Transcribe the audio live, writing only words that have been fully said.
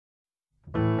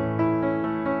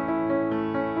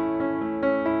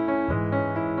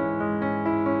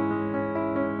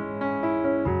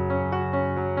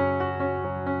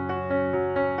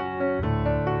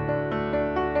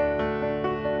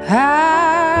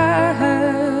I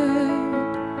heard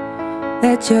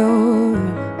that you're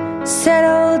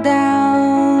settled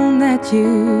down, that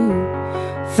you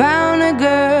found a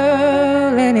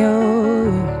girl and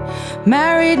you're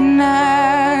married now.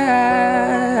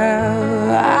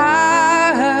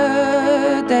 I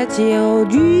heard that your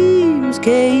dreams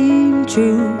came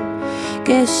true.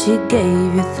 Guess she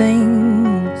gave you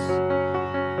things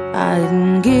I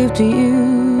didn't give to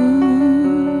you.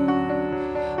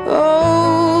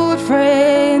 Old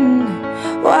friend,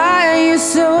 why are you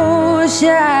so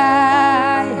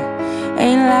shy?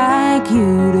 Ain't like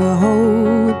you to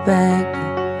hold back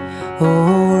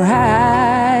or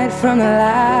hide from the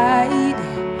light.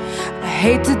 I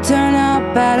hate to turn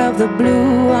up out of the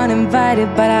blue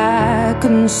uninvited, but I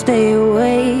couldn't stay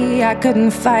away, I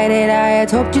couldn't fight it. I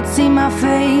had hoped you'd see my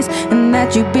face and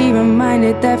that you'd be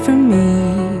reminded that for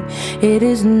me it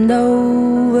isn't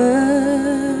over.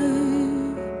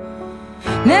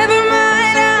 Never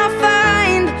mind, I'll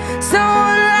find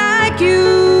someone like you.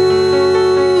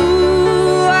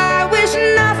 I wish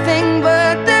nothing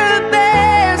but the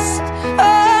best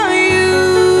for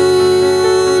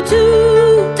you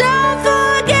too. Don't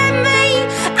forget me,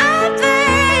 I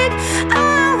beg.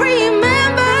 I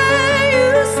remember you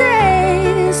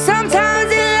say sometimes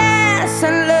it lasts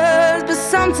and loves, but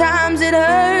sometimes it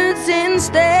hurts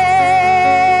instead.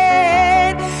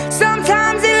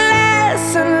 Sometimes it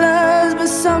lasts and loves, but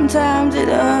sometimes it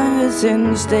hurts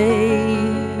instead.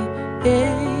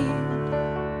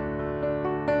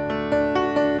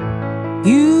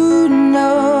 You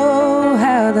know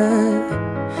how the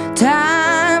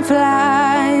time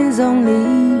flies.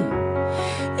 Only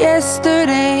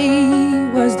yesterday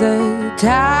was the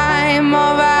time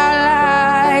of our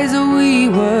lives. We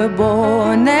were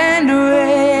born and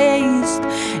raised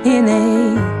in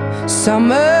a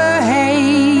summer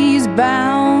haze,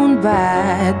 bound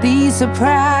by the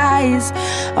surprise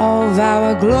of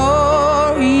our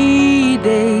glory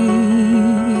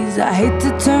days. I hate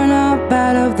to turn up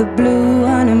out of the blue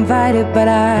uninvited, but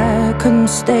I couldn't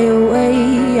stay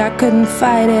away, I couldn't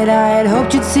fight it. I had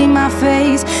hoped you'd see my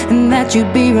face and that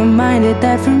you'd be reminded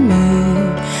that for me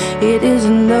it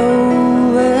isn't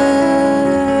over.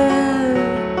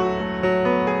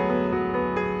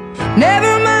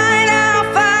 Never mind, I'll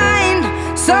find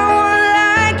someone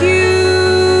like you.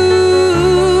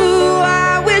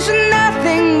 I wish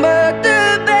nothing but the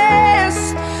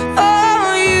best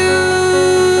for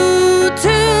you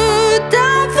too.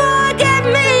 Don't forget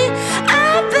me, I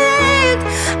beg.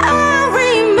 I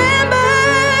remember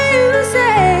you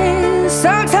say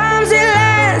sometimes it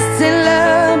lasts in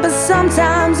love, but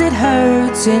sometimes it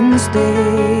hurts instead.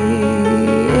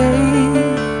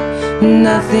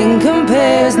 Nothing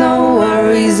compares, no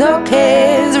worries or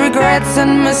cares, regrets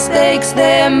and mistakes,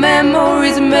 their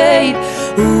memories made.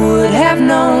 Who would have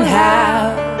known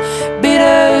how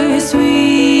bittersweet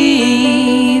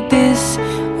this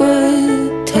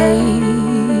would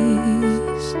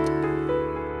taste?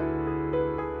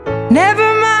 Never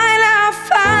mind, I'll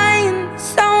find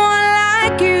someone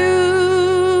like you.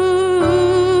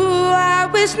 I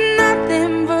wish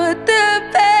nothing but the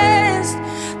best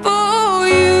for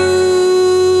you.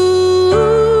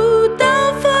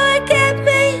 Don't forget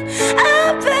me, I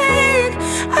beg.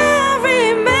 I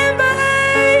remember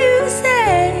you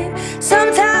said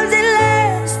sometimes it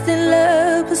lasts in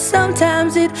love, but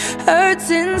sometimes it hurts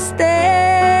instead.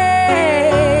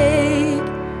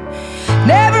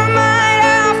 Never mind,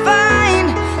 I'll find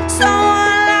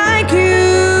someone like you.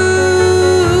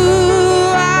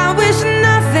 I wish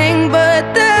nothing but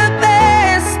the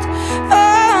best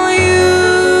for you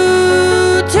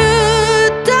too.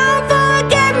 Don't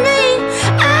forget me,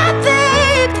 I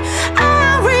beg. I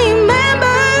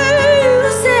remember you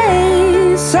say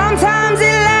sometimes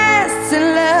it lasts in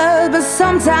love, but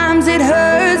sometimes it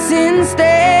hurts instead.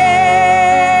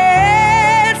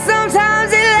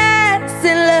 Sometimes it lasts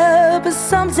in love, but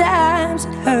sometimes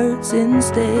it hurts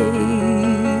instead.